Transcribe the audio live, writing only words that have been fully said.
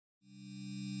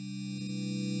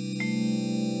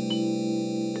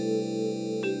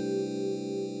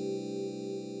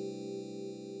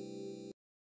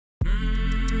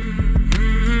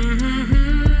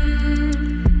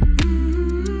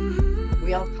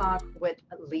Talk with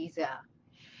Liza.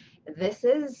 This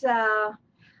is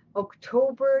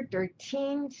October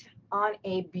 13th on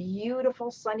a beautiful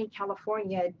sunny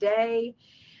California day.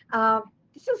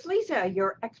 This is Liza,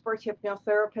 your expert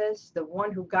hypnotherapist, the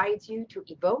one who guides you to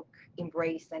evoke,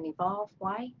 embrace, and evolve.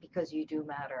 Why? Because you do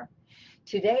matter.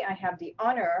 Today, I have the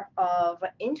honor of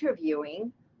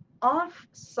interviewing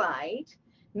off-site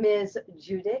Ms.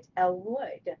 Judith L.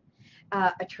 Wood,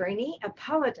 attorney,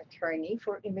 appellate attorney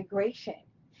for immigration.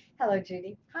 Hello,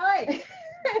 Judy. Hi.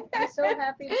 I'm so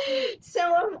happy to see you.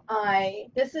 So am I.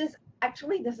 This is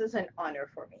an honor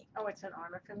for me. Oh, it's an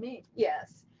honor for me.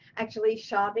 Yes. Actually,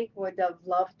 Shavik would have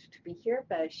loved to be here,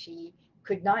 but she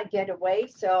could not get away,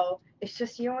 so it's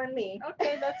just you and me.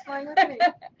 Okay, that's fine with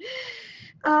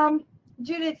me.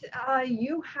 Judith,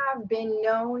 you have been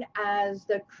known as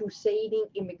the crusading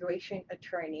immigration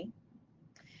attorney.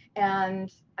 And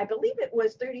I believe it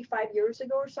was 35 years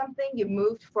ago or something, you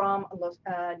moved from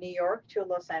New York to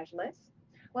Los Angeles.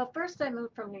 Well, first I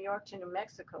moved from New York to New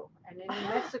Mexico, and in New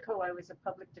Mexico I was a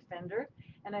public defender,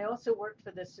 and I also worked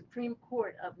for the Supreme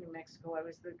Court of New Mexico. I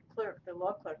was the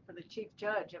law clerk for the chief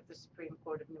judge of the Supreme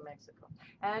Court of New Mexico,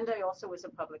 and I also was a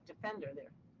public defender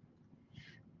there.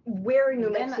 Where in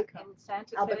New Mexico? In Santa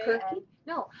Fe. Albuquerque?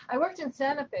 No, I worked in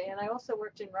Santa Fe, and I also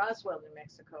worked in Roswell, New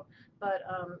Mexico. But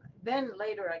then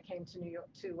later I came to New York,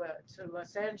 to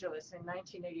Los Angeles in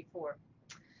 1984.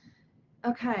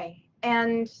 Okay.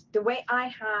 And the way I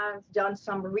have done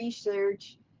some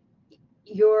research,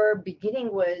 your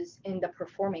beginning was in the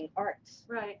performing arts.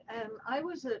 Right. I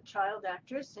was a child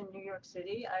actress in New York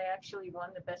City. I actually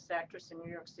won the Best Actress in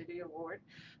New York City award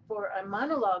for a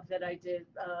monologue that I did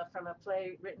from a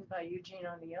play written by Eugene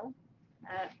O'Neill,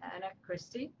 Anna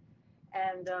Christie.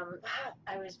 And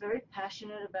I was very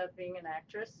passionate about being an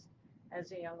actress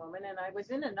as a young woman, and I was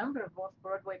in a number of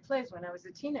off-Broadway plays when I was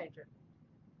a teenager.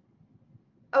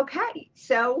 Okay,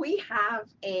 so we have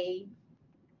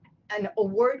an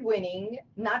award-winning,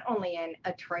 not only an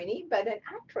attorney, but an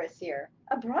actress here,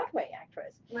 a Broadway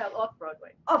actress. Well,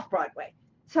 off-Broadway. Off-Broadway.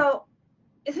 So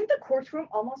isn't the courtroom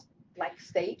almost like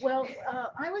stage? Well,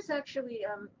 I was actually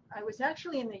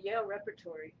in the Yale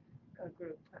Repertory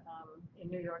group in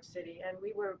New York City, and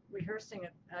we were rehearsing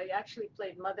it. I actually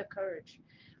played Mother Courage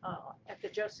at the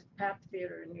Joseph Papp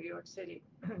Theater in New York City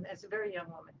as a very young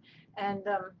woman. And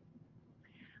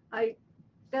I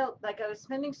felt like I was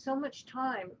spending so much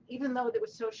time, even though it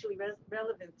was socially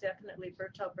relevant, definitely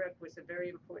Bertolt Brecht was a very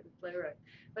important playwright,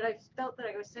 but I felt that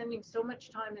I was spending so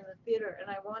much time in the theater, and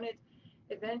I wanted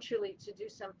eventually to do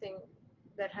something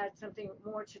that had something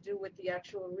more to do with the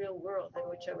actual real world in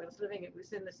which I was living. It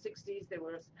was in the 60s. There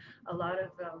was a lot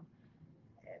of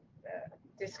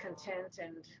discontent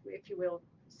and, if you will,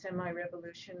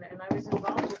 semi-revolution, and I was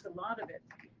involved with a lot of it.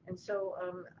 And so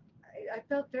I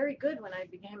felt very good when I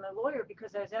became a lawyer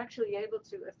because I was actually able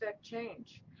to affect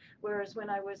change. Whereas when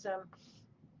I was an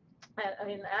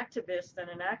activist and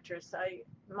an actress, I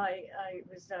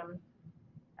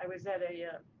was at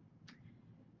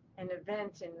an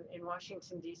event in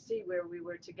Washington, D.C., where we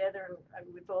were together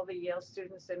with all the Yale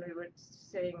students, and we were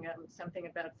saying something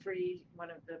about free, one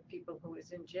of the people who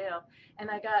was in jail, and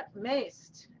I got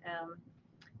maced.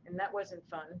 And that wasn't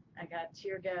fun. I got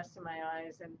tear gas in my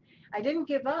eyes, and I didn't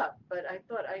give up, but I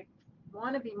thought I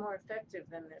want to be more effective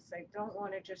than this. I don't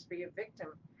want to just be a victim.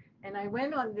 And I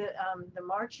went on the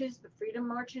marches, the freedom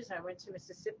marches. I went to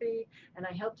Mississippi, and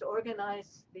I helped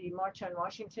organize the March on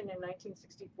Washington in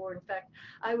 1964. In fact,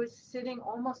 I was sitting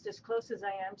almost as close as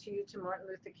I am to you to Martin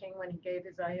Luther King when he gave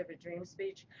his I Have a Dream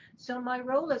speech. So my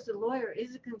role as a lawyer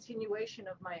is a continuation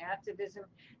of my activism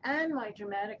and my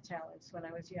dramatic talents when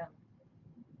I was young.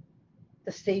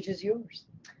 The stage is yours.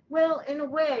 Well, in a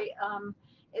way,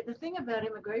 the thing about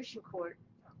immigration court,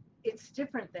 it's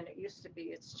different than it used to be.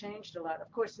 It's changed a lot.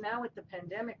 Of course, now with the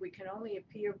pandemic, we can only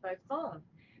appear by phone.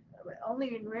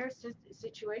 Only in rare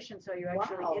situations are you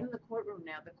actually in the courtroom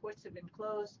now. The courts have been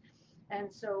closed.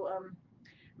 And so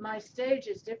my stage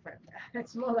is different.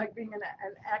 It's more like being an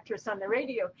actress on the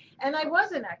radio. And I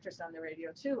was an actress on the radio,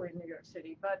 too, in New York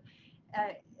City. But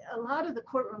a lot of the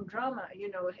courtroom drama,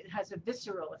 it has a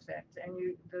visceral effect,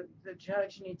 and the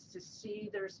judge needs to see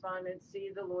the respondent,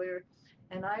 see the lawyer,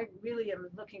 and I really am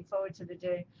looking forward to the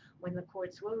day when the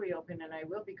courts will reopen and I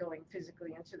will be going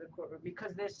physically into the courtroom,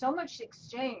 because there's so much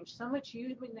exchange, so much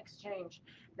human exchange,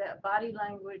 that body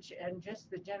language and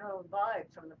just the general vibe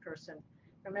from the person,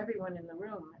 from everyone in the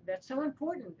room, that's so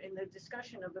important in the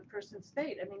discussion of a person's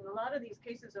fate. I mean, a lot of these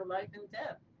cases are life and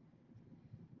death.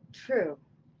 True.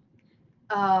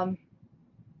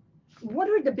 What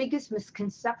are the biggest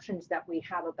misconceptions that we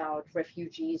have about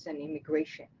refugees and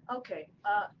immigration? Okay.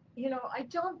 I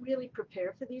don't really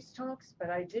prepare for these talks, but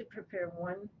I did prepare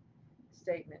one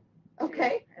statement to you,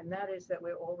 Okay. and that is that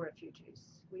we're all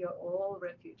refugees. We are all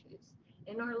refugees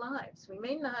in our lives. We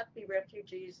may not be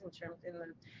refugees in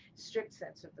the strict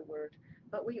sense of the word,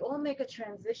 but we all make a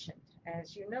transition,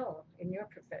 as you know, in your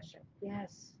profession.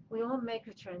 Yes. We all make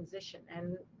a transition,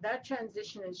 and that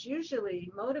transition is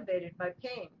usually motivated by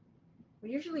pain. We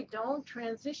usually don't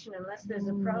transition unless there's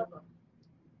a Mm. problem.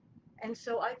 And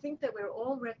so I think that we're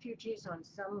all refugees on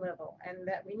some level, and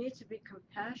that we need to be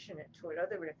compassionate toward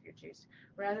other refugees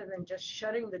rather than just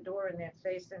shutting the door in their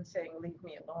face and saying, "Leave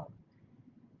me alone."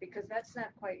 Because that's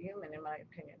not quite human, in my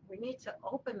opinion. We need to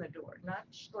open the door, not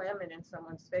slam it in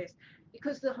someone's face.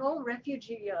 Because the whole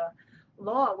refugee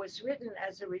law was written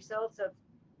as a result of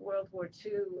World War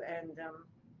II and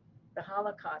the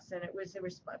Holocaust, and it was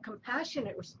a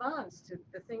compassionate response to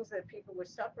the things that people were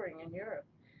suffering in Europe.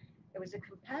 It was a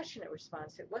compassionate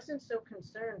response. It wasn't so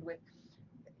concerned with,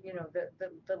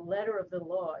 the letter of the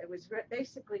law. It was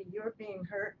basically, you're being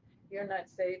hurt, you're not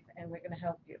safe, and we're going to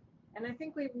help you. And I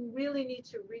think we really need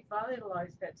to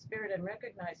revitalize that spirit and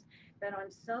recognize that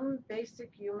on some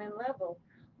basic human level,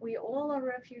 we all are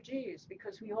refugees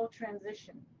because we all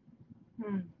transition.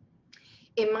 Hmm.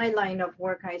 In my line of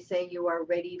work, I say you are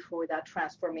ready for that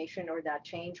transformation or that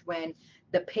change when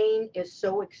the pain is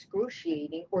so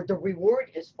excruciating or the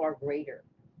reward is far greater,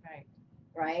 Right,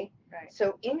 right? right.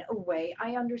 So, in a way,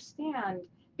 I understand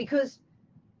because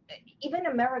even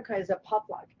America is a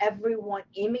potluck. Everyone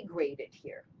immigrated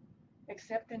here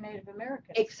Except the Native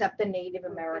Americans except the Native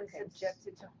who've been Americans.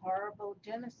 subjected to horrible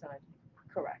genocide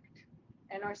Correct.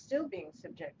 and are still being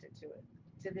subjected to it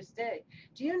to this day.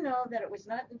 Do you know that it was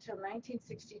not until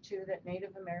 1962 that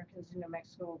Native Americans in New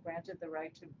Mexico were granted the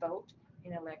right to vote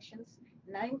in elections?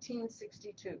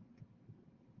 1962.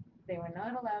 They were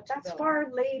not allowed to That's vote.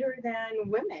 far later than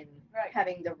women Right,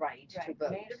 having the right to right.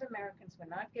 vote. Native Americans were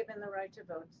not given the right to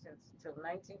vote since until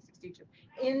 1962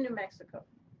 in New Mexico.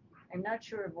 I'm not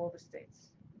sure of all the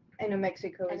states. And New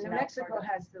Mexico And is New now part Mexico of.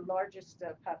 has the largest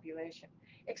population,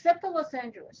 except for Los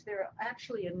Angeles. There are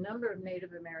actually a number of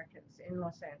Native Americans in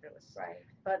Los Angeles. Right.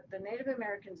 But the Native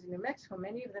Americans in New Mexico,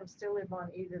 many of them still live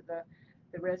on either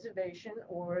the reservation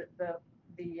or the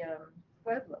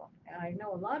pueblo. And I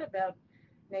know a lot about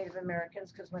Native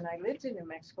Americans because when I lived in New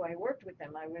Mexico, I worked with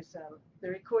them. I was the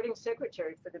recording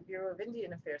secretary for the Bureau of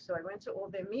Indian Affairs, so I went to all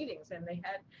their meetings, and they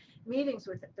had meetings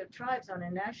with the tribes on a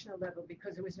national level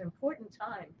because it was an important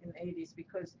time in the 80s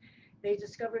because they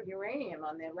discovered uranium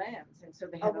on their lands, and so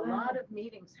they Oh, had a wow. lot of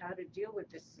meetings how to deal with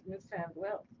this newfound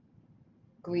wealth.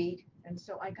 Greed. And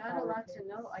so I got a lot to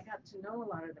know. I got to know a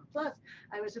lot of them. Plus,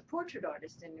 I was a portrait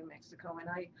artist in New Mexico, and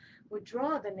I would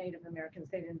draw the Native Americans.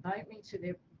 They'd invite me to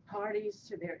their parties,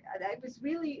 to their. I was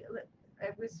really,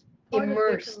 I was part of their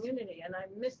Immersed. community, and I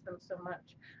missed them so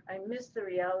much. I missed the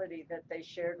reality that they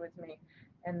shared with me,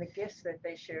 and the gifts that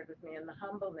they shared with me, and the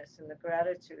humbleness, and the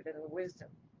gratitude, and the wisdom.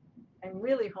 I'm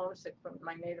really homesick from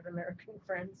my Native American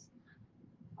friends.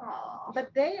 Oh,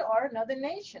 But they are another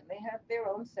nation. They have their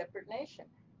own separate nation.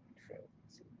 true.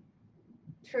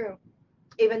 True.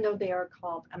 Even though they are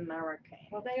called American.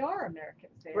 Well, they are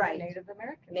Americans. They are Right. Native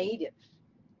Americans. Native.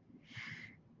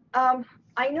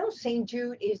 I know St.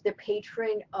 Jude is the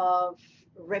patron of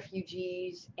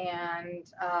refugees and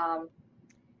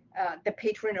the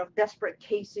patron of desperate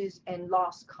cases and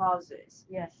lost causes.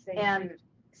 Yes, St. And Jude.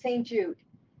 St. Jude.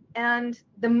 And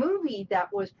the movie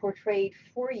that was portrayed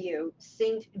for you,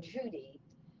 St. Judy,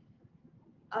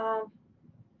 um,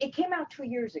 it came out 2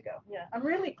 years ago. Yeah, I'm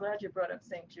really glad you brought up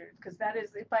St. Jude because that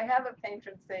is, if I have a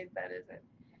patron saint, that is it.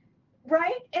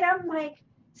 Right? And I'm like,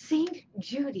 St.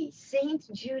 Judy, St.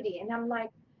 Judy. And I'm like,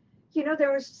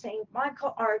 there was St.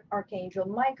 Michael, Archangel,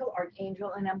 Michael,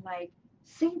 Archangel. And I'm like,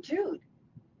 St. Jude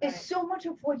is Right. so much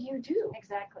of what you do.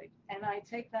 Exactly. And I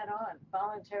take that on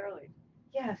voluntarily.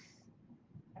 Yes.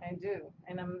 I do.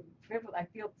 And I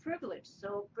feel privileged,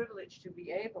 so privileged to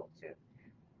be able to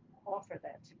offer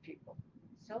that to people.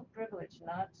 So privileged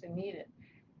not to need it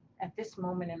at this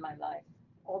moment in my life.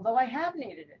 Although I have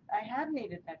needed it. I have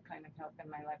needed that kind of help in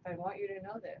my life. I want you to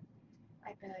know that.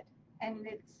 I bet. And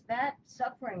it's that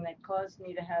suffering that caused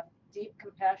me to have deep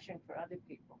compassion for other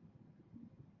people.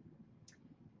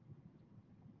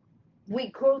 We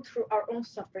go through our own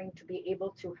suffering to be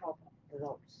able to help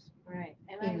those. Right.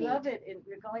 And I in love need. it.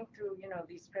 We're going through,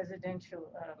 these presidential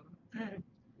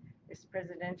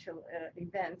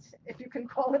event. If you can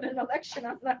call it an election,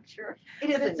 I'm not sure. It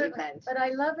is But an it's event. but I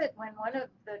love it when one of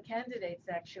the candidates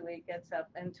actually gets up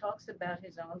and talks about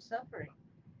his own suffering,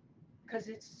 because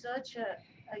it's such a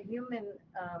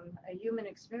human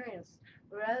experience,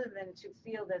 rather than to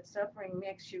feel that suffering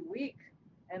makes you weak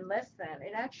and less than.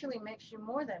 It actually makes you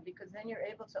more than, because then you're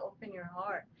able to open your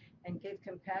heart and give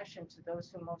compassion to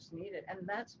those who most need it. And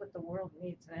that's what the world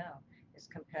needs now, is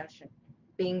compassion.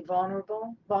 Being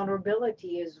vulnerable.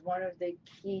 Vulnerability is one of the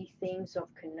key themes of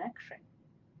connection.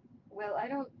 Well, I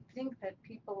don't think that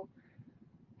people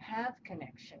have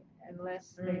connection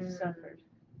unless they've suffered,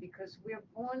 because we're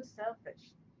born selfish.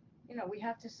 You know, we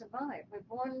have to survive. We're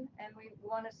born and we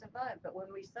want to survive, but when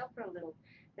we suffer a little,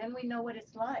 then we know what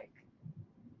it's like.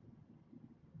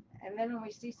 And then when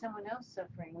we see someone else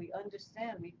suffering, we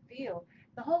understand, we feel.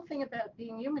 The whole thing about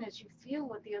being human is you feel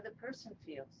what the other person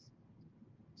feels.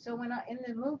 So when in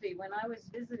the movie, when I was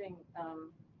visiting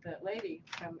the lady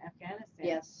from Afghanistan,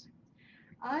 Yes.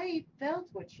 I felt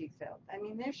what she felt. I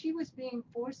mean, there she was being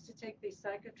forced to take these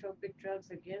psychotropic drugs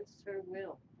against her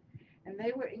will. And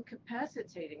they were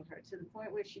incapacitating her to the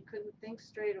point where she couldn't think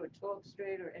straight or talk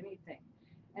straight or anything.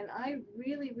 And I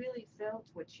really, really felt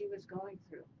what she was going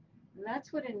through. And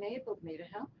that's what enabled me to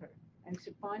help her and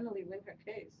to finally win her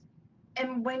case.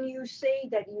 And when you say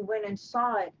that you went and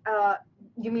saw it,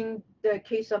 you mean the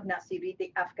case of Nasiri,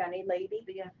 the Afghani lady?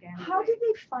 The Afghani How lady. did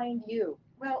they find you?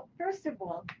 Well, first of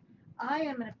all, I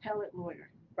am an appellate lawyer.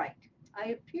 Right. I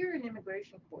appear in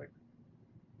immigration court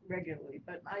regularly,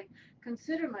 but I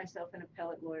consider myself an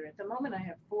appellate lawyer. At the moment, I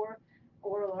have 4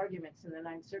 oral arguments in the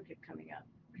Ninth Circuit coming up.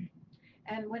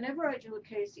 And whenever I do a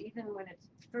case, even when it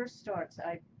first starts,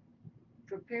 I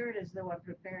prepare it as though I'm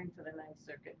preparing for the Ninth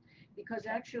Circuit, because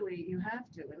actually you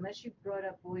have to, unless you've brought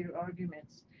up all your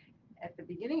arguments at the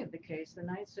beginning of the case, the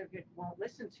Ninth Circuit won't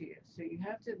listen to you. So you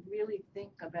have to really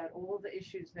think about all the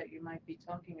issues that you might be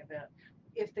talking about.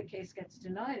 If the case gets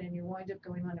denied and you wind up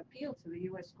going on appeal to the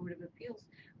U.S. Court of Appeals,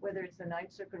 whether it's the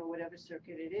Ninth Circuit or whatever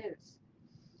circuit it is.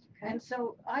 Okay. And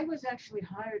so I was actually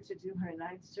hired to do her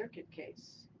Ninth Circuit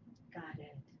case. Got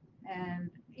it. And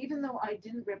even though I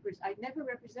never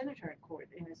represented her in court.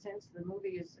 In a sense, the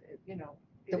movie is,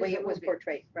 the way it was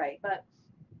portrayed, right? But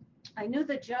I knew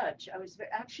the judge. I was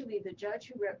actually the judge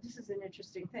who, this is an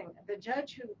interesting thing. The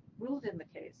judge who ruled in the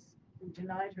case, who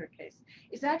denied her case,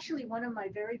 is actually one of my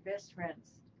very best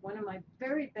friends, one of my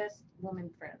very best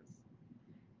woman friends.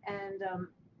 And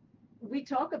we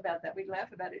talk about that. We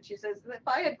laugh about it. She says, if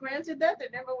I had granted that, there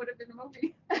never would have been a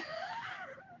movie.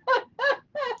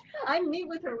 I meet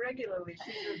with her regularly.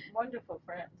 She's a wonderful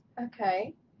friend.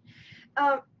 Okay.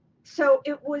 So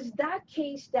it was that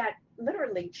case that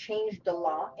literally changed the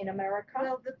law in America.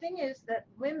 Well, the thing is that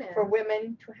for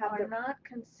women to have are not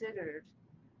considered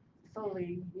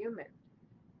fully human.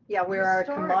 Yeah, we are a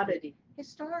commodity.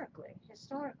 Historically,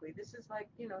 this is like,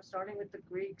 starting with the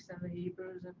Greeks and the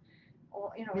Hebrews and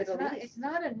all. It's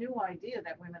not a new idea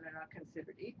that women are not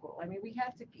considered equal. I mean, we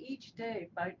have to each day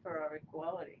fight for our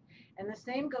equality, and the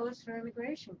same goes for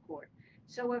immigration court.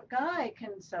 So a guy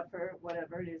can suffer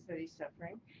whatever it is that he's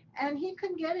suffering, and he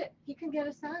can get it. He can get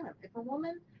asylum. If a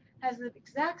woman has the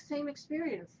exact same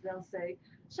experience, they'll say,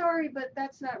 sorry, but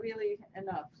that's not really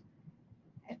enough.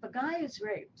 If a guy is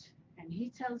raped and he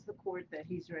tells the court that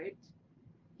he's raped,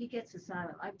 he gets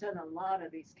asylum. I've done a lot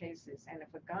of these cases, and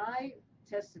if a guy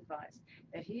testifies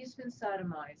that he's been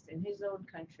sodomized in his own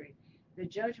country, the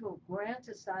judge will grant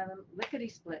asylum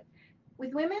lickety-split.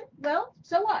 With women, well,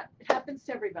 so what? It happens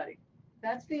to everybody.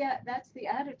 That's the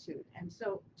attitude. And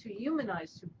so to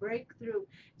humanize, to break through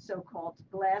so-called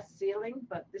glass ceiling,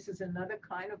 but this is another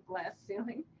kind of glass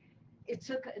ceiling, it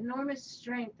took enormous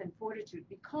strength and fortitude,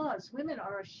 because women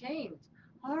are ashamed,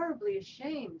 horribly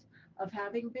ashamed of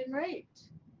having been raped.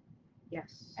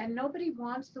 Yes. And nobody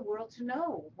wants the world to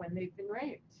know when they've been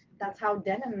raped. That's how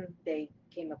Denim Day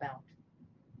came about,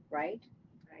 right?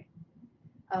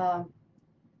 Right.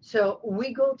 So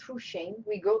we go through shame,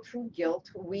 we go through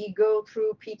guilt, we go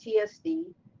through PTSD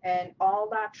and all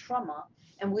that trauma,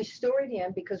 and we store it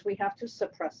in because we have to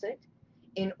suppress it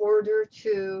in order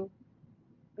to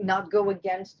not go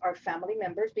against our family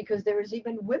members, because there is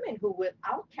even women who will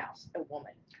outcast a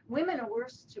woman. Women are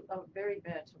very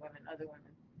bad to women, other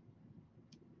women.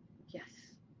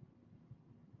 Yes.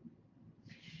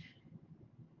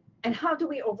 And how do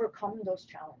we overcome those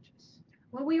challenges?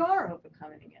 Well, we are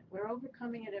overcoming it. We're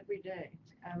overcoming it every day.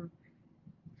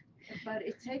 But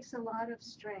it takes a lot of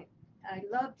strength. I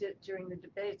loved it during the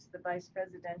debates, the vice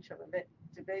presidential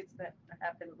debates that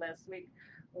happened last week,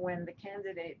 when the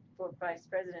candidate for vice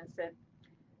president said,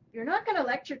 you're not going to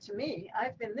lecture to me.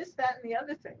 I've been this, that, and the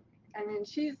other thing. I mean,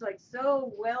 she's like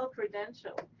so well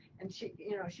credentialed. And she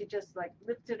just like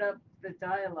lifted up the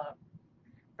dialogue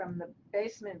from the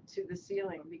basement to the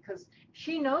ceiling, because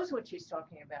she knows what she's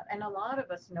talking about. And a lot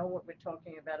of us know what we're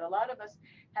talking about. A lot of us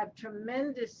have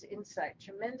tremendous insight,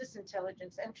 tremendous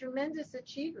intelligence, and tremendous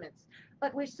achievements.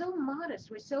 But we're so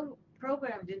modest. We're so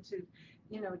programmed into,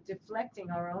 deflecting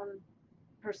our own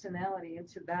personality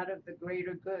into that of the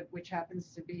greater good, which happens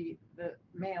to be the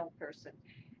male person.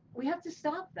 We have to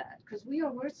stop that, because we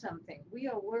are worth something. We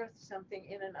are worth something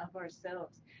in and of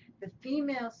ourselves. The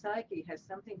female psyche has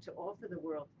something to offer the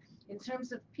world in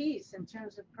terms of peace, in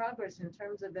terms of progress, in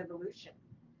terms of evolution.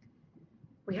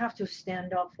 We have to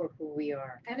stand up for who we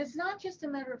are. And it's not just a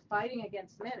matter of fighting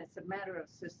against men, it's a matter of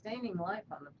sustaining life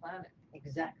on the planet.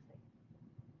 Exactly.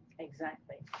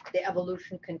 Exactly. The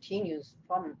evolution continues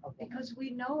from a woman. Because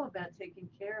we know about taking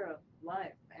care of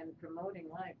life and promoting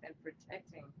life and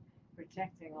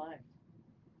protecting life.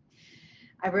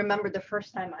 I remember the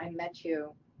first time I met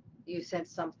you, you said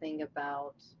something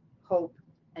about hope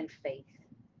and faith.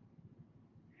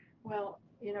 Well,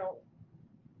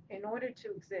 in order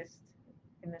to exist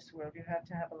in this world, you have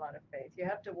to have a lot of faith. You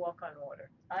have to walk on water.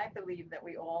 I believe that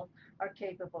we all are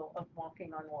capable of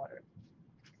walking on water.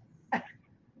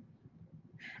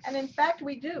 And in fact,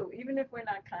 we do, even if we're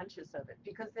not conscious of it,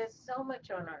 because there's so much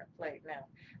on our plate now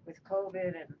with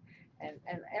COVID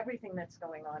and everything that's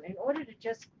going on. In order to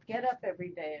just get up every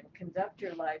day and conduct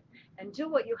your life and do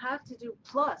what you have to do,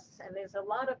 plus, and there's a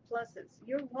lot of pluses,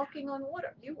 you're walking on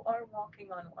water. You are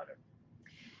walking on water.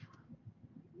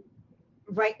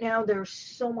 Right now, there's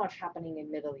so much happening in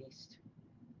Middle East.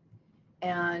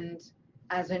 And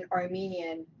as an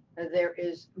Armenian, there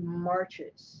is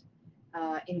marches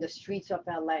in the streets of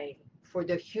LA for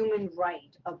the human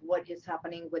right of what is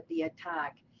happening with the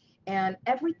attack and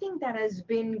everything that has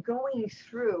been going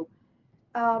through.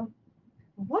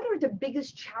 What are the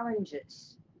biggest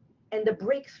challenges and the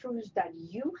breakthroughs that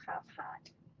you have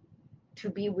had to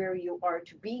be where you are,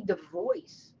 to be the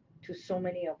voice to so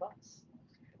many of us?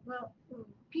 Well,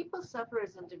 people suffer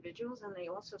as individuals, and they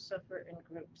also suffer in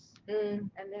groups.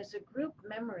 And there's a group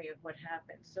memory of what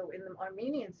happened. So in the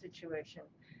Armenian situation,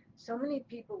 so many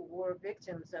people were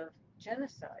victims of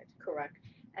genocide. Correct.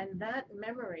 And that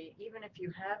memory, even if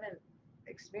you haven't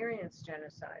experienced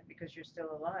genocide because you're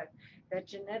still alive, that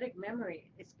genetic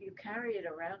memory, you carry it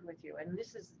around with you. And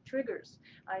this is triggers.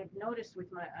 I've noticed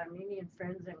with my Armenian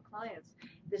friends and clients,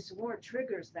 this war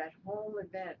triggers that whole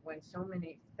event when so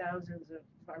many thousands of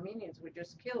Armenians were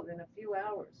just killed in a few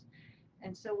hours.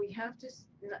 And so we have to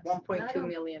 1.2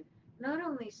 million. Not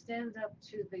only stand up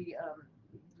to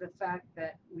the fact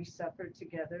that we suffered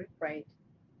together, right,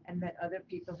 and that other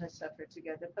people have suffered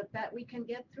together, but that we can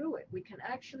get through it. We can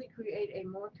actually create a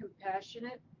more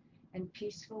compassionate and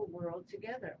peaceful world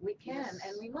together. We can, yes,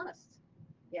 and we must.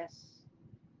 Yes.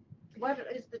 What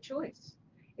is the choice?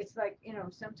 It's like,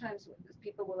 sometimes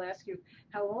people will ask you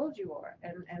how old you are,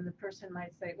 and the person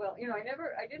might say, well,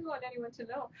 I didn't want anyone to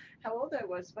know how old I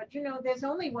was, but there's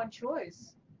only one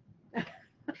choice.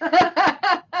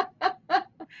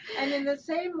 And in the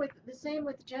same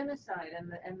with genocide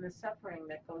and the suffering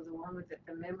that goes along with it,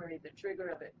 the memory, the trigger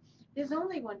of it. There's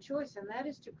only one choice, and that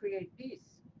is to create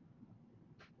peace.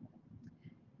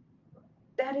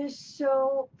 That is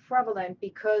so prevalent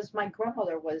because my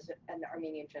grandmother was an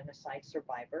Armenian genocide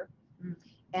survivor,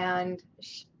 and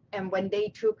when they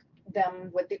took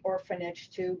them with the orphanage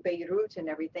to Beirut and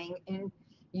everything, and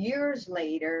years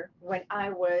later, when I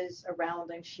was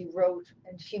around, and she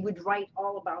would write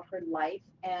all about her life,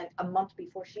 and a month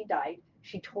before she died,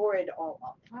 she tore it all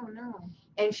up. Oh no!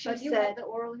 And she said, "You had the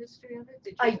oral history of it?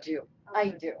 Did you?" I do. I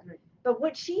do. But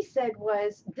what she said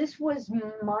was, "This was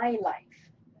my life.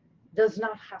 Does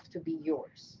not have to be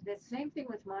yours." The same thing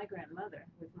with my grandmother.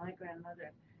 My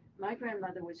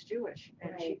grandmother was Jewish,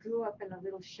 and right, she grew up in a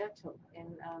little chateau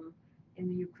in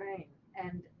the Ukraine.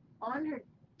 And on her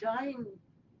dying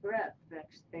breath,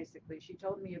 basically, she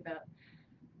told me about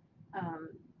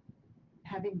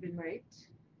having been raped.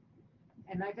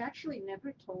 And I've actually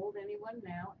never told anyone.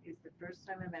 Now is the first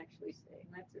time I'm actually saying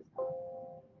that to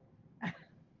someone.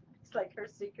 It's like her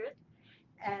secret.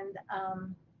 And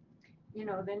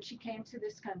then she came to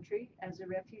this country as a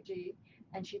refugee,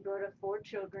 and she brought up 4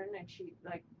 children, and she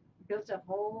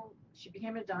she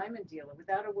became a diamond dealer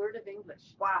without a word of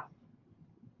English. Wow.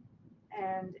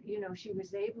 And she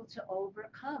was able to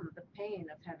overcome the pain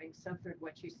of having suffered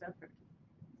what she suffered.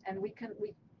 And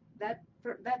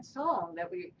that song that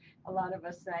a lot of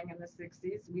us sang in the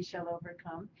 60s, "We Shall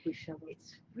Overcome,"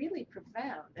 it's really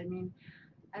profound. I mean,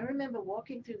 I remember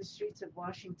walking through the streets of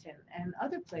Washington and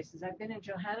other places. I've been in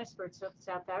Johannesburg,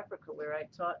 South Africa, where I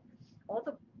taught all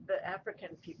the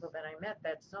African people that I met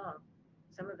that song.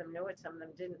 Some of them knew it, some of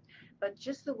them didn't. But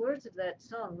just the words of that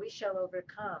song, we shall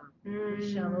overcome.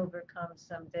 We shall overcome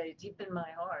someday. Deep in my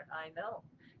heart, I know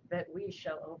that we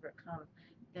shall overcome.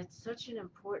 That's such an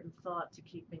important thought to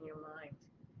keep in your mind.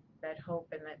 That hope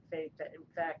and that faith that in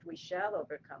fact we shall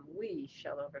overcome. We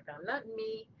shall overcome. Not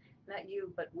me, not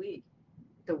you, but we.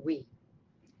 The we.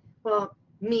 Well,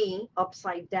 me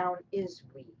upside down is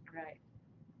we. Right.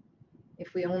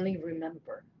 If we only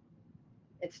remember,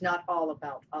 it's not all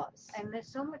about us. And there's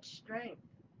so much strength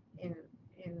in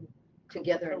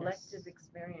Togetherness. collective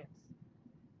experience.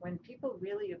 When people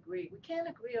really agree, we can't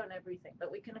agree on everything,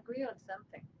 but we can agree on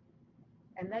something.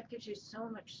 And that gives you so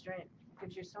much strength,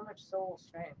 gives you so much soul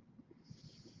strength.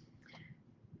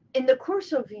 In the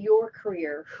course of your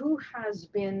career, who has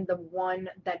been the one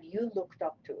that you looked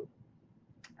up to?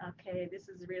 Okay, this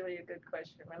is really a good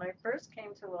question. When I first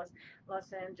came to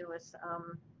Los Angeles,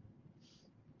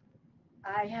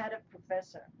 I had a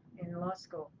professor in law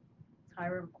school,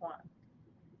 Hiram Kwan,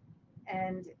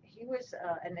 and he was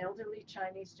an elderly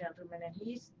Chinese gentleman, and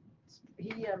he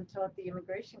taught the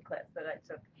immigration class that I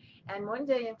took. And one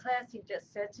day in class, he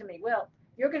just said to me, "Well,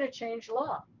 you're going to change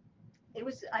law." It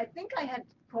was, I think I had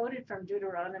quoted from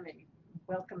Deuteronomy,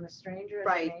 "Welcome the stranger as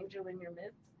Right. an angel in your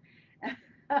midst."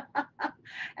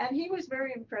 And he was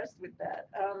very impressed with that.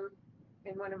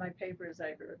 In one of my papers, I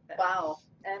wrote that. Wow.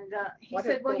 And he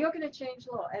said, "Well, you're going to change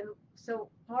law." And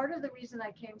so part of the reason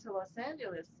I came to Los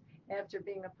Angeles after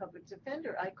being a public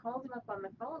defender, I called him up on the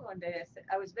phone one day. I said,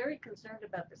 I was very concerned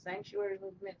about the sanctuary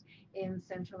movement in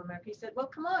Central America. He said, "Well,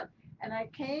 come on." And I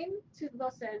came to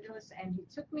Los Angeles, and he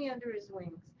took me under his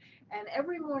wings. And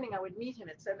every morning I would meet him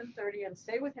at 7:30 and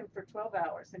stay with him for 12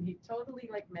 hours. And he totally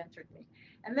like mentored me.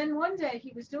 And then one day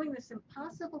he was doing this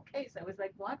impossible case. I was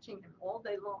like watching him all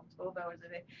day long, 12 hours a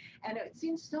day. And it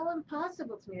seemed so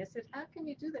impossible to me. I said, "How can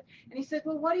you do that?" And he said,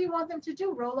 "Well, what do you want them to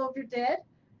do? Roll over dead?"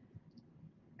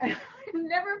 And I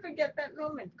never forget that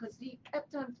moment because he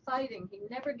kept on fighting. He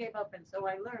never gave up. And so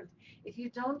I learned, if you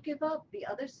don't give up, the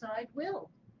other side will.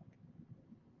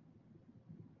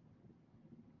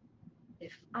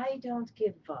 If I don't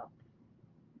give up,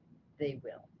 they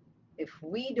will. If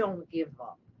we don't give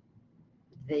up,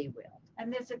 they will.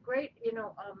 And there's a great,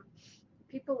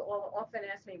 people often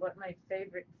ask me what my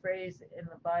favorite phrase in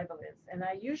the Bible is. And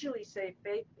I usually say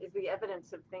faith is the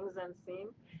evidence of things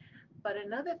unseen. But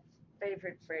another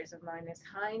favorite phrase of mine is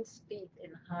hinds feet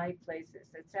in high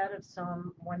places. It's out of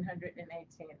Psalm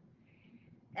 118.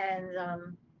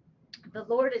 And the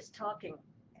Lord is talking,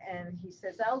 and he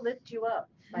says, "I'll lift you up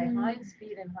by hinds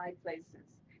feet in high places."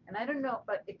 And I don't know,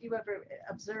 but if you ever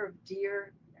observe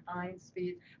deer hinds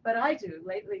feet, but I do.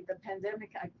 Lately, the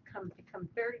pandemic, I've become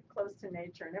very close to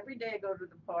nature, and every day I go to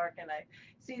the park and I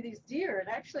see these deer, and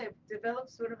actually I've developed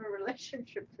sort of a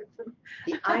relationship with them.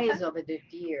 The eyes of the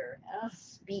deer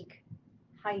speak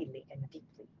highly and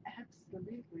deeply.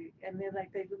 Absolutely. And they're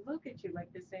like, they look at you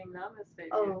like they're saying namaste.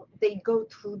 Oh, they go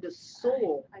through the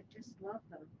soul. I just love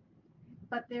them.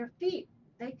 But their feet,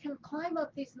 they can climb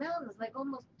up these mountains like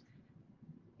almost,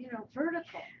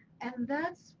 vertical. And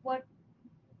that's what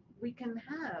we can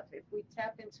have if we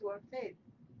tap into our faith.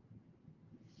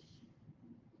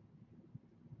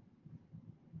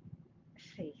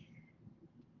 Faith.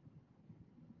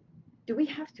 Do we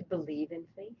have to believe in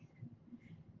faith?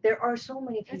 There are so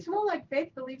many people. It's more like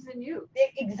faith believes in you.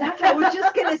 Exactly. I was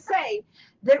just going to say,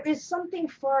 there is something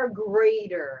far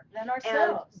greater than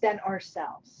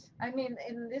ourselves. I mean,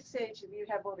 in this age, you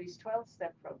have all these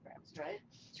 12-step programs, right?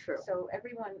 True. So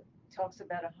everyone talks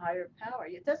about a higher power.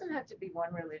 It doesn't have to be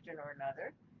one religion or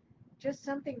another, just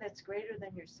something that's greater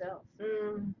than yourself.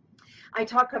 I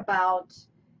talk about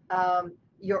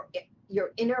your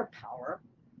inner power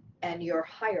and your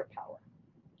higher power.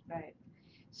 Right.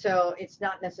 So it's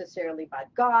not necessarily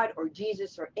about God or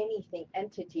Jesus or anything,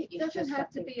 entity. It doesn't have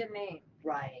to be a name.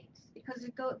 Right. Because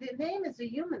the name is a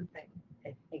human thing.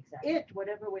 Exactly. It,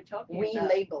 whatever we're talking we about,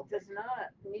 label does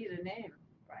not need a name.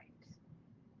 Right.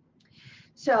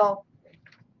 So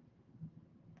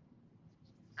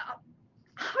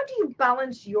how do you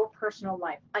balance your personal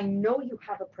life? I know you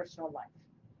have a personal life.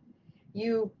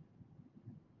 You,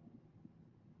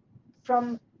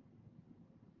 from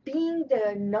being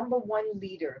the #1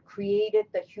 leader, created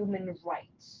the human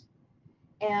rights,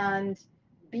 and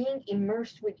being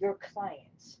immersed with your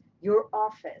clients, your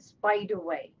office. By the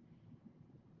way,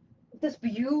 this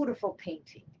beautiful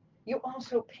painting, you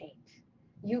also paint,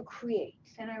 you create.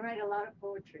 And I write a lot of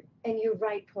poetry. And you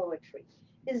write poetry.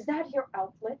 Is that your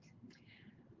outlet?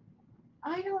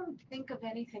 I don't think of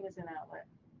anything as an outlet,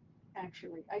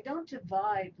 actually. I don't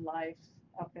divide life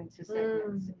up into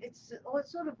segments. Mm. It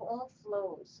sort of all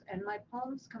flows, and my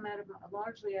poems come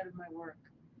largely out of my work.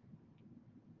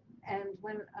 And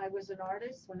when I was an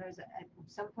artist, when I was at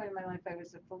some point in my life, I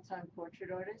was a full-time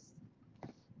portrait artist.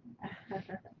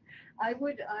 I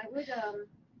would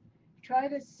try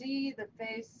to see the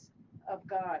face of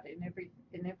God in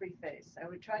every face. I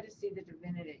would try to see the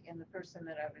divinity in the person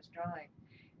that I was drawing,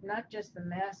 not just the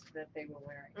mask that they were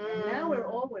wearing. And now we're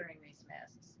Mm. all wearing these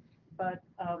masks, but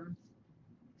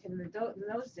in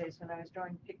those days when I was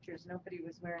drawing pictures, nobody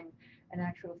was wearing an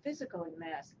actual physical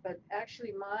mask. But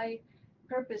actually, my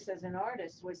purpose as an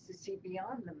artist was to see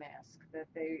beyond the mask that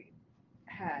they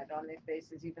had on their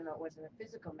faces, even though it wasn't a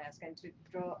physical mask, and to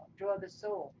draw the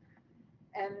soul.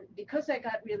 And because I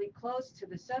got really close to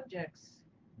the subjects,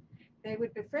 they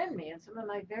would befriend me. And some of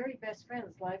my very best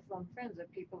friends, lifelong friends, are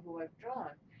people who I've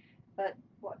drawn. But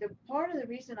the part of the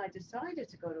reason I decided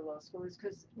to go to law school is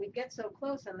because we get so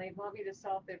close and they want me to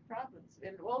solve their problems.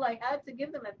 And all I had to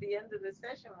give them at the end of the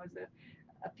session was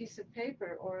a piece of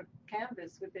paper or a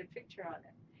canvas with their picture on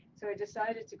it. So I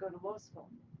decided to go to law school.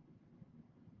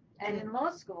 And And in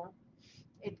law school,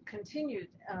 it continued.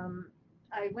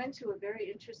 I went to a very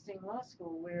interesting law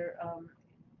school where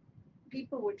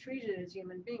people were treated as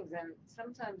human beings, and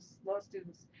sometimes law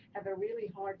students have a really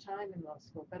hard time in law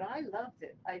school. But I loved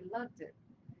it. I loved it.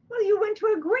 well, you went to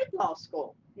a great law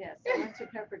school. Yes, I went to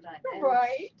Pepperdine, and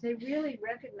Right. they really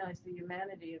recognized the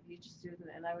humanity of each student,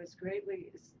 and I was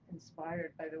greatly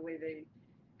inspired by the way they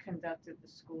conducted the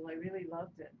school. I really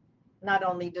loved it. Not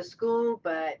only the school,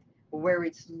 but where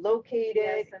it's Yes,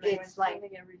 located. and I went It's like,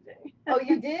 swimming every day. oh,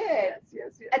 you did?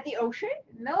 Yes. At the ocean?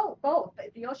 No, both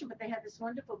at the ocean, but they had this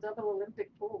wonderful double Olympic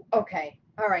pool. Okay.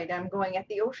 All right. I'm going at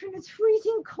the ocean. It's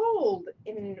freezing cold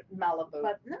in Malibu.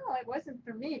 But no, it wasn't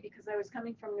for me because I was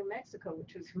coming from New Mexico,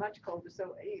 which was much colder.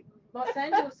 So Los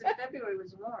Angeles in February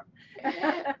was warm.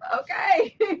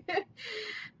 Okay.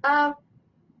 um,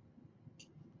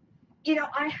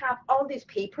 I have all these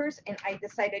papers, and I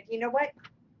decided, you know what?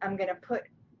 I'm going to put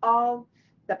all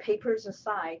the papers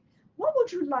aside. What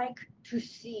would you like to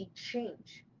see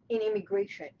change in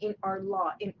immigration, in our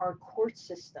law, in our court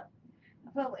system?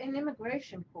 Well, in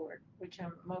immigration court, which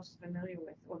I'm most familiar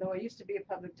with, although I used to be a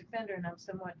public defender and I'm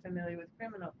somewhat familiar with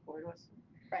criminal court also,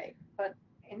 Right. but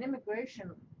in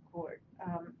immigration court,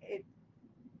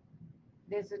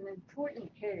 there's an important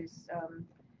case,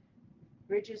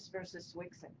 Bridges versus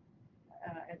Wixon,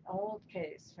 an old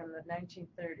case from the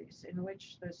 1930s, in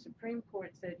which the Supreme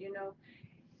Court said,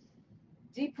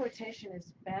 deportation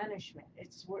is banishment.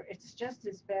 It's just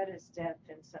as bad as death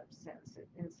in some sense.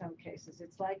 In some cases,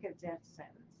 it's like a death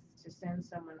sentence to send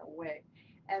someone away.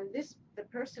 And the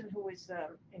person who was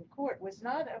in court was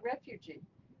not a refugee,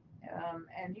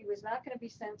 and he was not going to be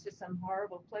sent to some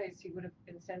horrible place. He would have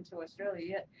been sent to Australia.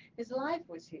 Yet his life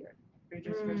was here.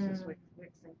 Bridges versus Mm.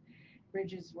 Wixon.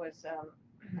 Bridges was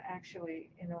actually,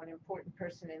 an important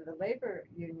person in the labor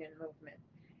union movement,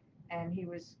 and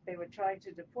they were trying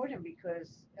to deport him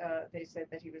because they said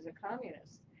that he was a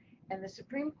communist. And the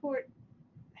Supreme Court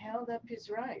held up his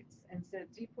rights and said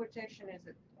deportation is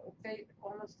a fate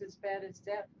almost as bad as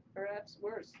death, perhaps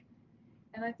worse.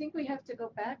 And I think we have to go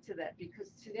back to that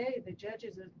because today the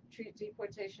judges treat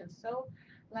deportation so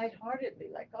lightheartedly,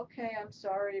 like, okay, I'm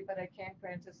sorry, but I can't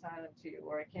grant asylum to you,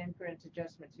 or I can't grant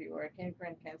adjustment to you, or I can't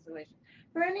grant cancellation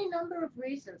for any number of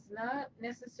reasons, not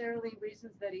necessarily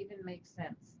reasons that even make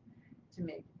sense to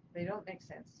me. They don't make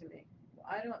sense to me.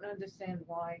 I don't understand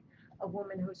why a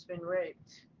woman who's been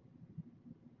raped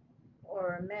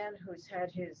or a man who's had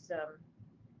his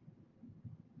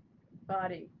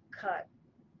body cut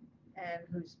and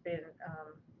who's been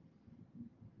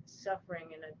suffering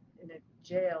in a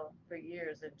jail for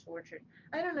years and tortured.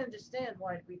 I don't understand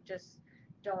why we just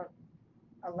don't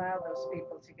allow those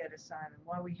people to get asylum,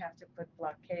 why we have to put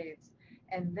blockades.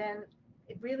 And then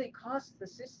it really costs the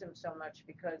system so much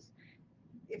because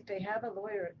if they have a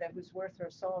lawyer that was worth her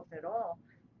salt at all,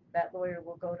 that lawyer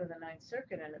will go to the Ninth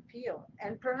Circuit and appeal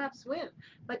and perhaps win.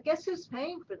 But guess who's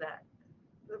paying for that?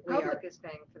 The We public are. is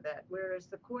paying for that, whereas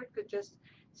the court could just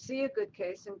see a good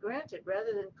case and grant it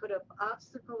rather than put up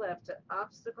obstacle after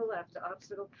obstacle after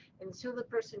obstacle until the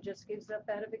person just gives up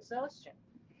out of exhaustion.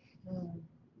 Mm.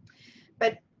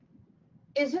 But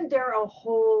isn't there a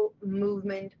whole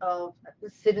movement of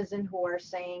citizens who are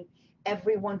saying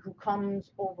everyone who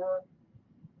comes over,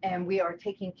 and we are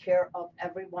taking care of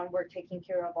everyone, we're taking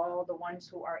care of all the ones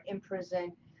who are in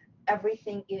prison,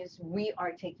 everything is, we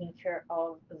are taking care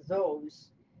of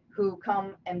those who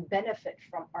come and benefit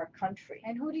from our country?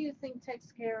 And who do you think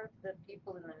takes care of the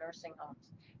people in the nursing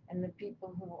homes and the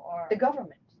people who are The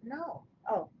government. no,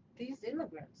 Oh, these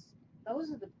immigrants?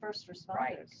 Those are the first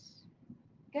Right. responders.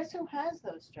 Guess who has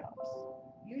those jobs?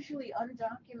 Usually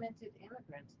undocumented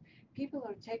immigrants. People who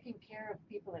are taking care of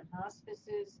people in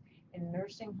hospices, in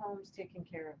nursing homes, taking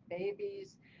care of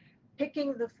babies,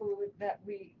 picking the food that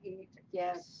we eat,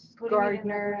 Yes. putting it in the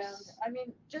ground. Gardeners, I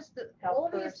mean, just all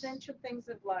the helpers. essential things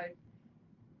of life.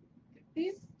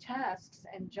 These tasks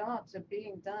and jobs are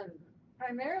being done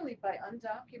primarily by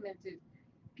undocumented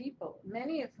people,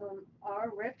 many of whom are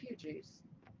refugees.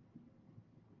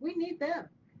 We need them.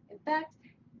 In fact,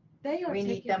 We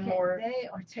need them more. they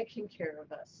are taking care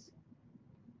of us.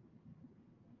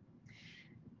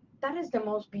 That is the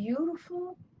most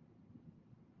beautiful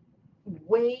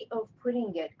way of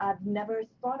putting it. I've never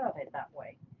thought of it that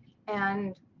way.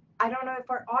 And I don't know if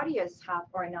our audience have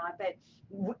or not, but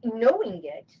knowing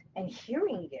it and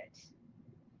hearing it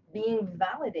being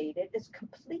validated is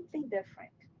completely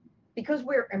different because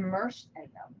we're immersed in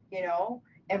them,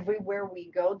 everywhere we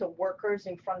go, the workers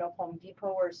in front of Home Depot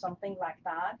or something like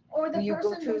that. Or the You go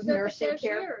person to who's at the nursing care,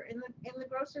 cashier in the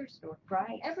grocery store.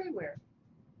 right? Everywhere.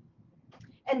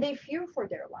 And they fear for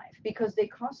their life because they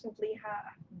constantly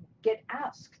get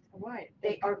asked. Right. They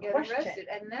They are get questioned. arrested.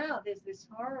 And now there's this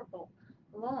horrible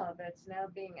law that's now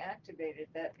being activated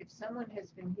that if someone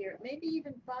has been here maybe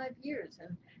even 5 years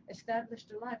and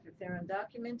established a life, if they're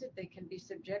undocumented, they can be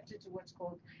subjected to what's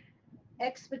called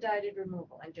expedited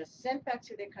removal and just sent back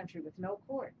to their country with no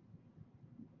court.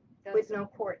 With That's no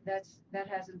court. that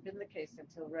hasn't been the case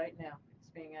until right now. It's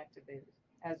being activated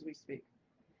as we speak.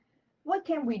 What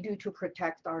can we do to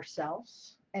protect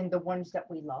ourselves and the ones that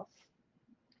we love?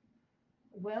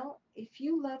 Well, if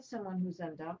you love someone who's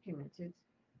undocumented,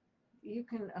 you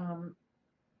can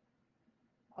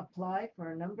apply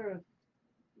for a number of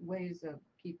ways of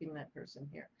keeping that person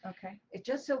here. Okay. It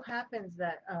just so happens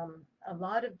that a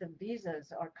lot of the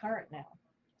visas are current now.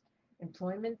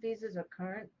 Employment visas are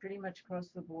current pretty much across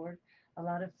the board. A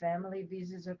lot of family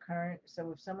visas are current.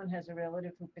 So if someone has a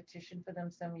relative who petitioned for them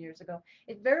some years ago,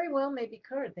 it very well may be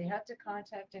current. They have to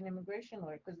contact an immigration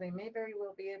lawyer because they may very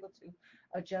well be able to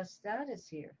adjust status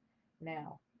here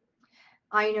now.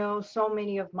 I know so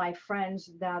many of my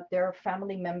friends that their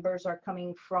family members are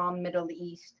coming from Middle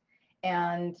East,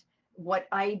 and what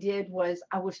I did was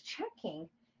I was checking,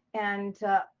 and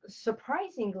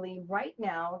surprisingly, right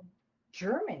now,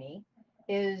 Germany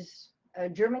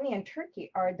Germany and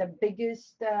Turkey are the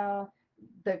biggest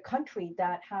the country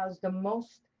that has the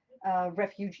most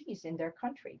refugees in their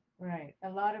country. Right. A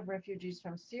lot of refugees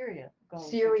from Syria go to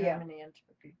Syria, Germany and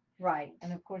Turkey. right?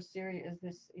 And of course, Syria is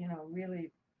this,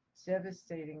 really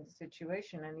devastating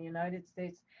situation. And the United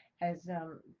States has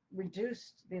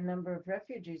reduced the number of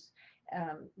refugees.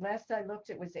 Last I looked,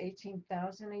 it was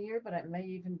 18,000 a year, but it may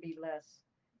even be less.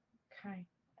 Okay,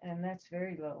 And that's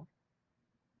very low.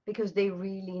 because they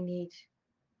really need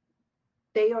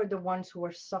they are the ones who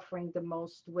are suffering the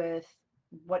most with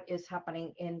what is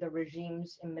happening in the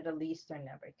regimes in Middle East and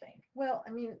everything. Well, I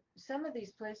mean, some of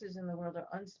these places in the world are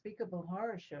unspeakable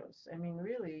horror shows. I mean,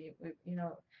 really,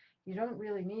 you don't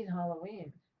really need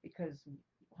Halloween because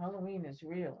Halloween is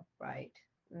real. Right.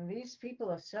 And these people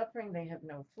are suffering. They have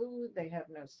no food. They have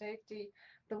no safety.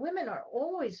 The women are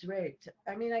always raped.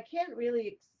 I mean, I can't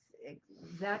really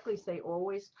exactly say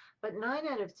always, but 9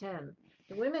 out of 10,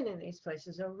 the women in these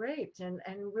places are raped and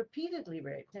repeatedly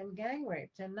raped and gang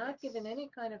raped and not given Yes. any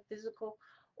kind of physical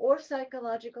or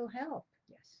psychological help.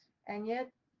 Yes. And yet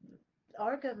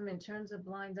our government turns a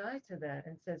blind eye to that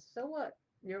and says, so what?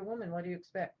 You're a woman. What do you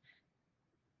expect?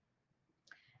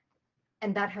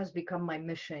 And that has become my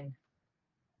mission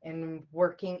in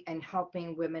working and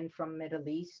helping women from Middle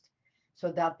East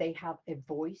so that they have a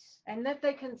voice. And that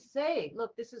they can say,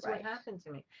 look, this is what Right. happened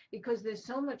to me. Because there's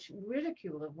so much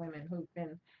ridicule of women who've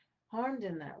been harmed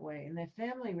in that way and their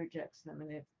family rejects them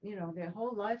and their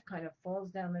whole life kind of falls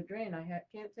down the drain.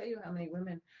 Can't tell you how many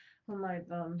women whom I've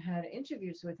had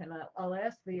interviews with, and I'll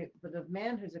ask the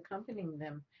man who's accompanying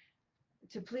them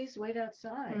to please wait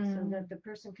outside so that the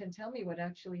person can tell me what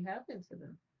actually happened to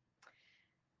them.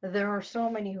 There are so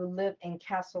many who live in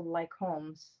castle-like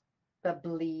homes but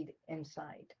bleed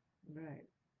inside. Right.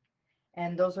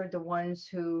 And those are the ones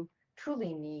who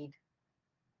truly need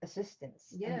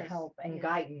assistance and Yes. help and Yes.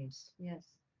 guidance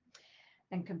Yes.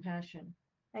 And compassion.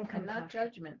 and And not compassion.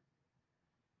 judgment.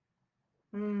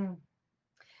 Mm.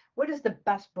 What is the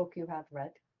best book you have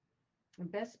read? The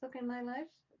best book in my life?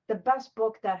 The best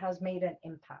book that has made an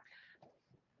impact?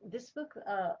 This book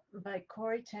by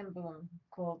Corey ten Boom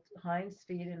called Hind's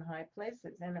Feet in High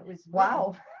Places. And it was written,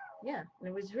 Wow. yeah, and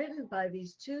it was written by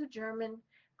these two German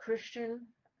Christian,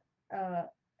 uh,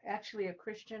 actually a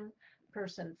Christian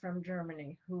person from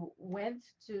Germany who went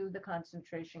to the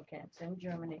concentration camps in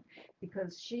Germany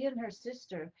because she and her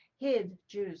sister hid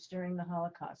Jews during the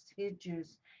Holocaust, hid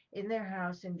Jews in their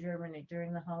house in Germany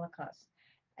during the Holocaust.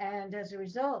 And as a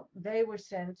result, they were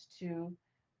sent to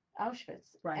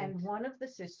Auschwitz. Right. And one of the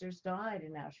sisters died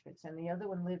in Auschwitz, and the other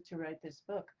one lived to write this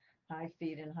book, High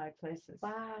Feet in High Places.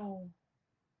 Wow.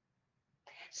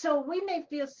 So we may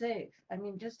feel safe. I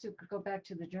mean, just to go back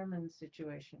to the German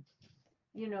situation,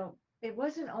 you know, it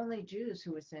wasn't only Jews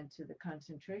who were sent to the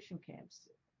concentration camps.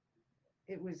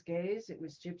 It was gays, it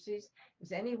was gypsies, it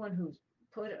was anyone who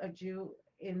put a Jew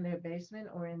in their basement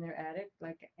or in their attic,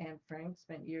 like Anne Frank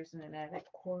spent years in an attic.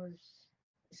 Of course.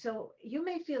 So you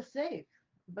may feel safe,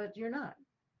 but you're not.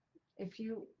 If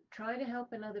you try to help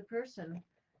another person,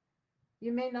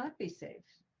 you may not be safe.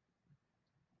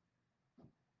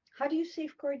 How do you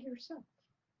safeguard yourself?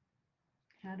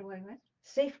 How do I what?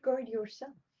 Safeguard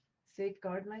yourself.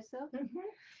 Safeguard myself?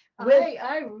 Mm-hmm. With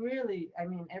I really, I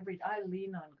mean, I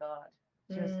lean on God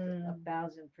just mm,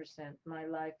 1,000%. My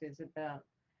life is about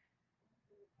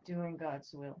doing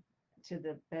God's will to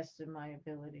the best of my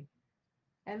ability.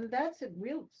 And that's a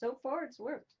real, so far it's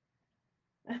worked.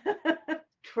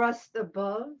 trust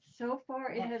above. So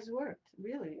far it And has worked,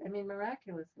 really. I mean,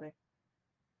 miraculously.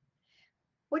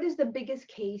 what is the biggest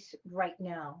case right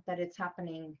now that it's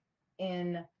happening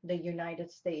in the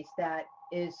United States that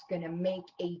is going to make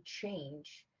a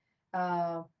change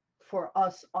uh, for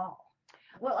us all?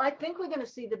 Well, I think we're going to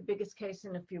see the biggest case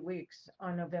in a few weeks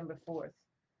on November 4th,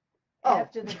 Oh,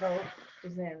 after the vote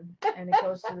is in and it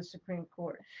goes to the Supreme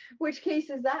Court. which case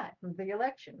is that? The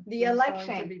election. The Who's going to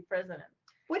election. be president?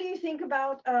 What do you think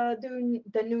about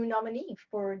the new nominee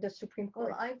for the Supreme Well,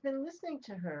 Court? I've been listening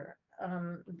to her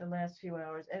the last few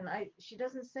hours, and she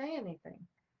doesn't say anything.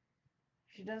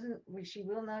 She doesn't. She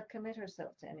will not commit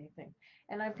herself to anything.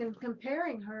 And I've been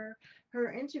comparing her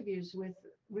interviews with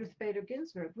Ruth Bader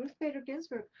Ginsburg. Ruth Bader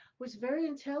Ginsburg was very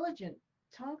intelligent,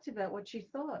 talked about what she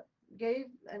thought, gave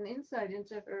an insight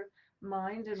into her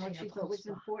mind and what she thought was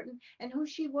important and who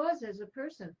she was as a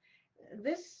person.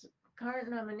 This current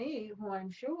nominee, who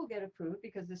I'm sure will get approved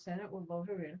because the Senate will vote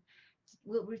her in,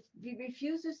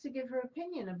 refuses to give her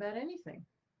opinion about anything.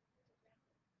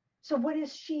 So what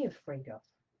is she afraid of?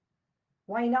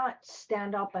 Why not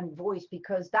stand up and voice?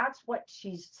 Because that's what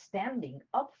she's standing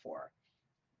up for.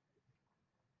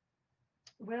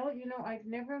 Well, you know, I've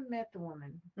never met the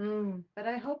woman, Mm. but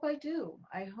I hope I do.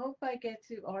 I hope I get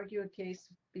to argue a case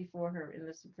before her in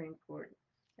the Supreme Court,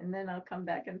 and then I'll come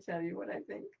back and tell you what I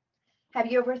think.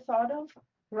 Have you ever thought of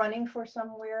running for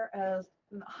somewhere a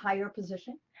higher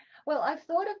position? Well, I've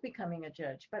thought of becoming a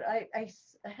judge, but I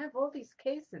have all these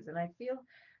cases and I feel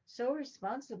so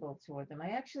responsible toward them. I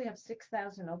actually have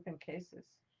 6,000 open cases.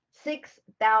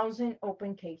 6,000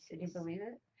 open Can you cases. believe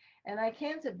it? And I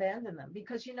can't abandon them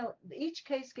because, you know, each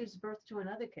case gives birth to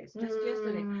another case. Just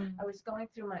yesterday, Mm. I was going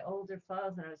through my older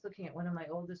files and I was looking at one of my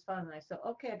oldest files and I saw,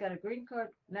 okay, I got a green card,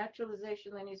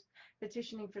 naturalization, and he's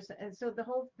petitioning for, and so the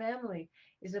whole family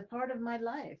is a part of my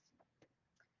life.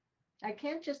 I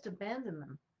can't just abandon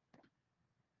them.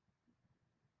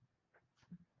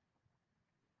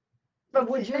 But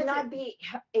would you That's not it. be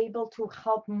able to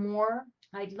help more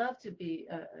I'd love to be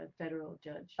a federal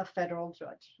judge. a federal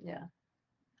judge? Yeah.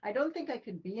 I don't think I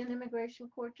could be an immigration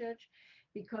court judge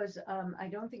because I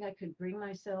don't think I could bring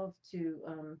myself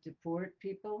to deport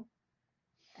people,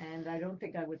 and I don't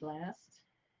think I would last.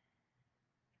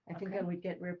 I think I Okay. would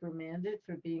get reprimanded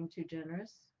for being too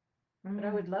generous, but I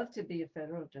Mm. would love to be a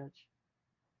federal judge.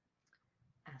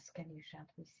 Ask and you shall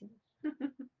receive.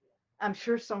 I'm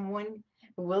sure someone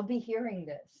will be hearing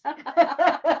this.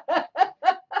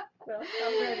 Well,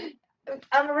 I'm ready.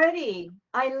 I'm ready.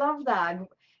 I love that.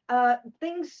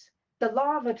 Things, the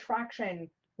law of attraction,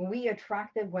 we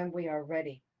attract it when we are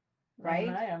ready, And right?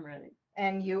 I am ready.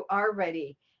 And you are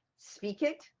ready. Speak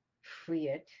it, free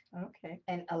it, Okay.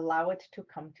 and allow it to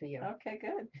come to you. Okay,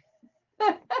 good.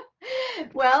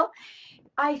 Well,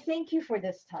 I thank you for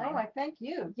this Oh, time. I thank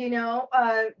you. You know,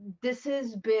 this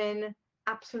has been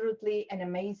absolutely an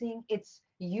amazing. It's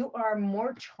you are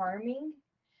more charming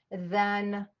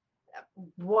than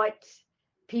what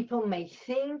people may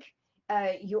think.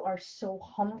 You are so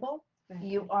humble. Thank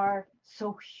You you. are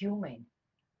so human.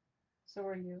 So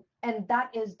are you. And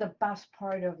that is the best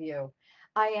part of you.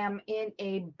 I am in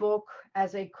a book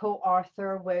as a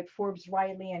co-author with Forbes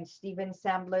Riley and Stephen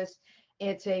Sambliss.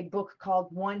 It's a book called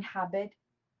One Habit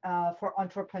for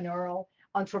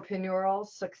entrepreneurial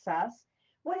success.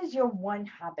 What is your one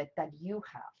habit that you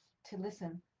have? To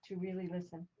listen, to really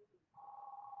listen,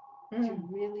 to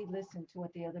Mm. really listen to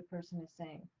what the other person is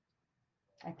saying.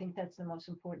 I think that's the most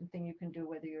important thing you can do,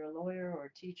 whether you're a lawyer or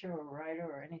a teacher or a writer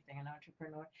or anything, an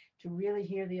entrepreneur, to really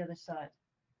hear the other side.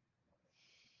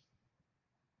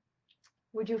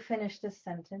 Would you finish this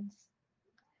sentence?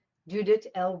 Judith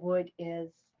L. Wood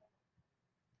is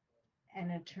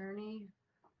an attorney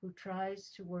who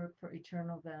tries to work for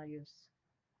eternal values.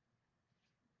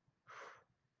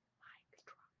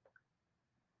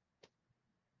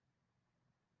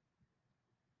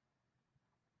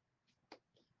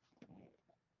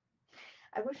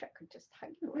 I wish I could just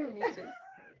hug you. Me too.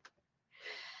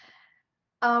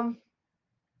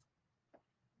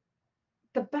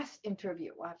 The best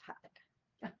interview I've had.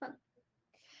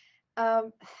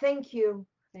 Thank you.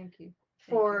 Thank you.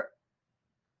 For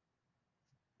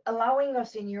allowing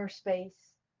us in your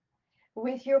space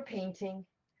with your painting,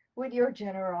 with your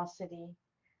generosity,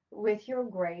 with your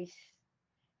grace.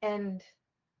 And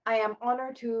I am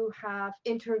honored to have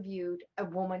interviewed a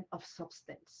woman of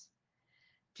substance,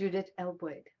 Judith L.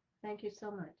 Wood. Thank you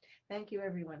so much. Thank you,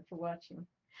 everyone, for watching.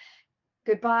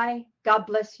 Goodbye. God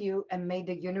bless you, and may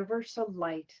the universal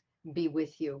light be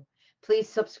with you. Please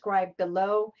subscribe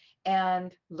below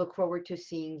and look forward to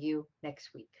seeing you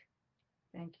next week.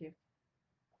 Thank you.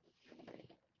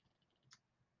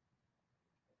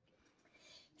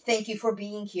 Thank you for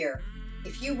being here.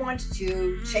 If you want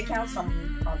to check out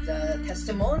some of the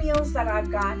testimonials that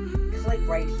I've got, click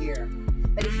right here.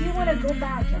 But if you want to go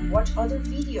back and watch other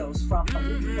videos from a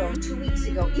week ago, 2 weeks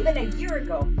ago, even a year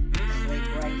ago,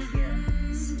 click right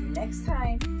here. See you next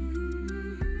time.